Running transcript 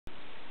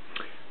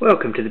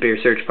Welcome to the Beer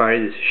Search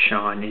Party. This is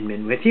Sean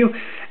Inman with you,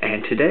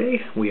 and today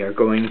we are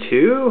going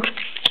to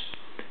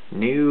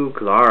New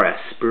Glarus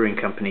Brewing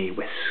Company,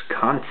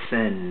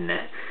 Wisconsin.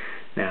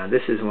 Now,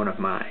 this is one of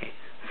my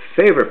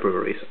favorite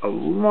breweries. A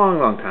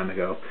long time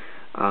ago,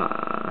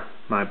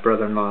 my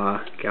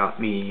brother-in-law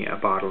got me a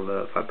bottle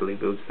of, I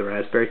believe it was the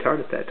raspberry tart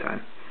at that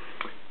time,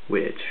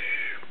 which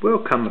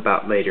will come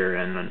about later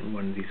in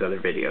one of these other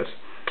videos.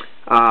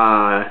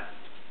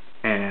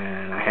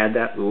 And I had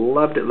that,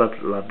 loved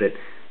it.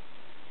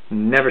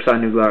 Never saw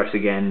New Glarus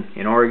again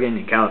in Oregon,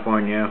 in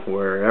California,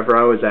 wherever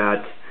I was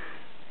at.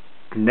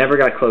 Never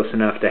got close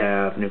enough to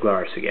have New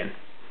Glarus again.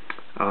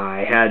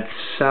 I had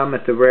some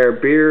at the Rare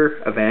Beer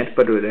event,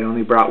 but they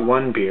only brought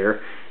one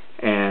beer,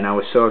 and I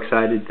was so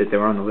excited that they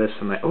were on the list.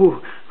 I'm like,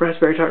 oh,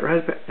 raspberry tart,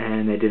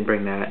 and they didn't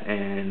bring that,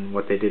 and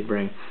what they did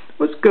bring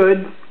was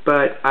good,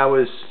 but I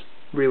was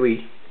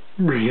really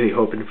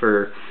hoping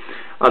for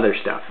other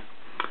stuff,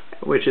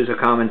 which is a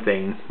common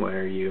thing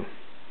where you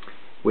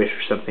wish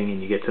for something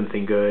and you get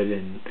something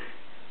good,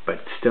 but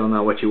still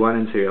not what you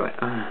wanted, so you're like,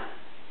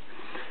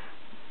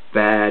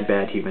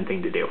 bad human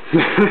thing to do.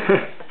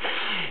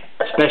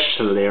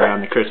 Especially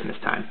around the Christmas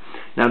time.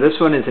 Now this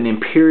one is an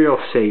Imperial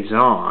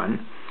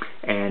Saison,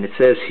 and it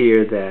says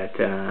here that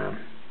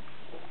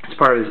it's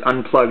part of his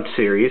Unplugged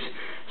series,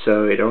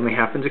 so it only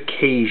happens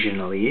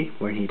occasionally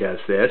when he does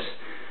this.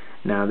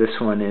 Now this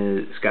one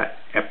is got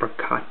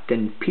apricot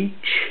and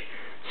peach,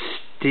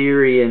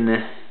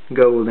 Styrian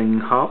golden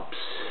hops,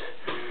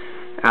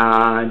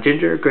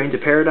 ginger, grains of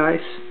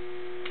paradise,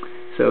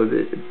 so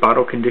the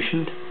bottle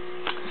conditioned.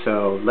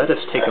 So let us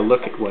take a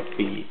look at what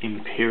the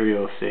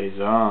Imperial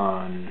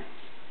Saison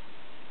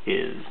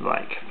is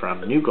like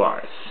from New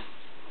Glarus.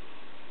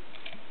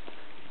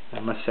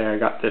 I must say I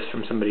got this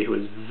from somebody who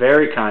was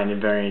very kind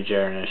and very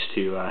generous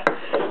to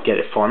get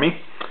it for me.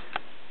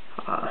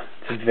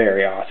 It's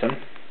very awesome.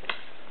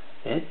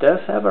 It does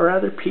have a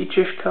rather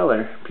peachish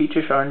color,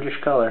 peachish orangish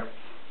color,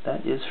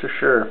 that is for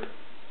sure.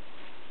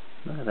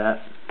 Look at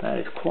that. That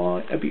is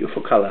quite a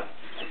beautiful color.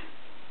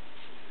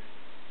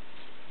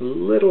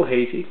 Little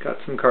hazy, got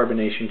some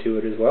carbonation to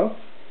it as well.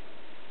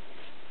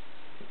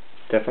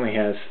 Definitely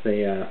has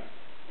the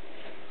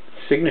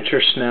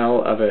signature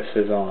smell of a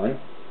Saison.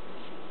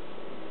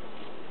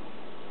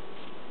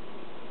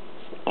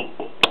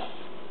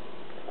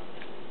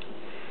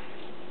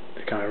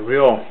 It's got a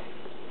real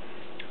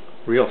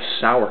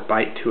sour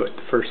bite to it,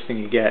 the first thing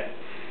you get.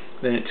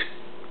 Then it's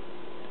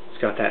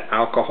got that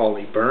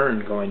alcohol-y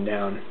burn going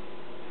down.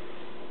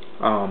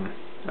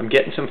 I'm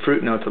getting some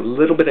fruit notes, a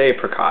little bit of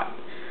apricot,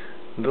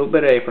 a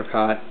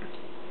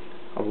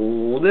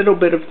little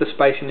bit of the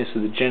spiciness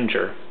of the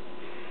ginger,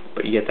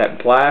 but you get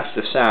that blast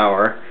of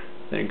sour,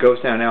 then it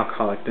goes down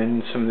alcoholic,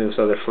 then some of those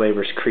other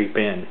flavors creep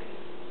in.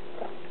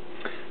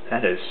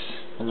 That is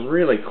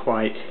really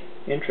quite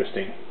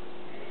interesting.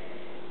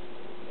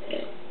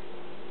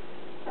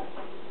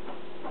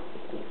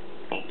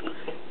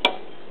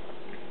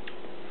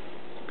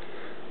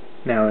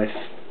 Now, if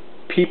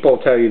people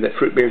tell you that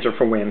fruit beers are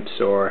for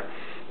wimps, or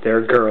they're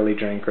a girly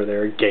drink, or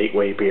they're a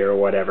gateway beer, or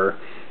whatever,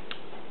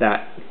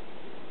 that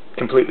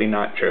completely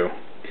not true.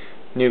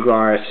 New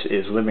Glarus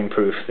is living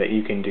proof that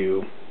you can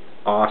do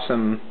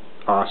awesome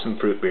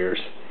fruit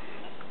beers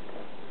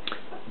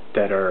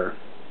that are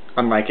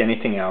unlike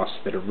anything else,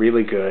 that are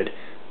really good,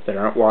 that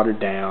aren't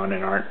watered down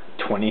and aren't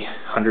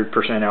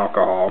 100%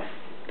 alcohol.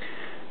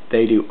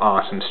 They do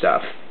awesome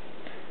stuff,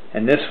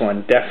 and this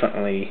one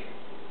definitely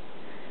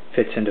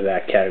fits into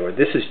that category.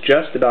 This is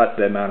just about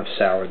the amount of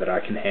sour that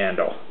I can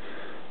handle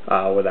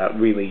without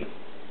really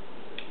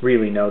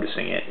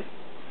noticing it.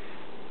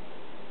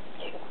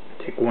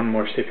 Take one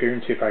more sip here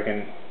and see if I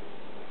can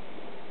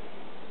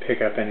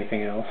pick up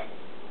anything else.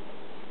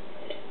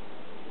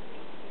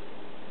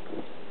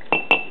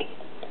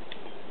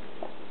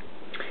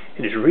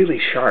 It is really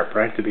sharp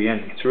right at the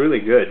beginning. It's really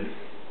good.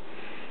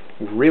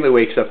 Really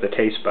wakes up the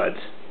taste buds.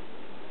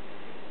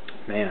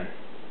 Man,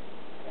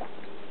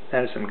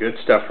 that is some good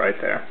stuff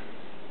right there.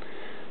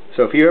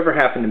 So if you ever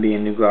happen to be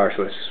in New Glarus,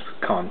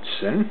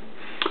 Wisconsin,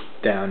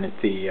 down at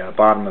the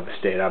bottom of the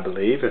state, I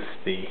believe, if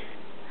the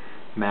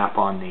map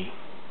on the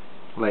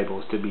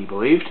label is to be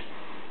believed,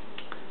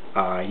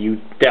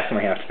 you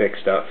definitely have to pick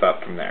stuff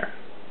up from there.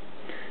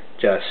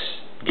 Just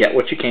get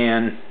what you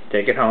can,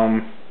 take it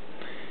home,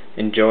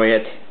 enjoy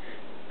it,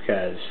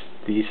 because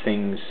these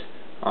things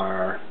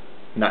are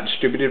not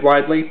distributed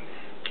widely,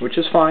 which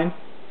is fine,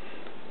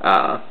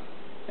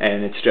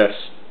 and it's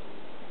just,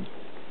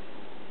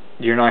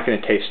 you're not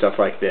going to taste stuff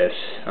like this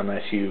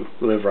unless you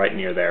live right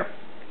near there.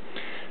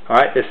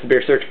 Alright, this is the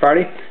Beer Search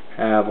Party.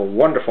 Have a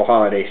wonderful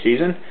holiday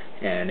season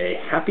and a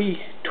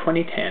happy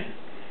 2010.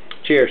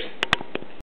 Cheers.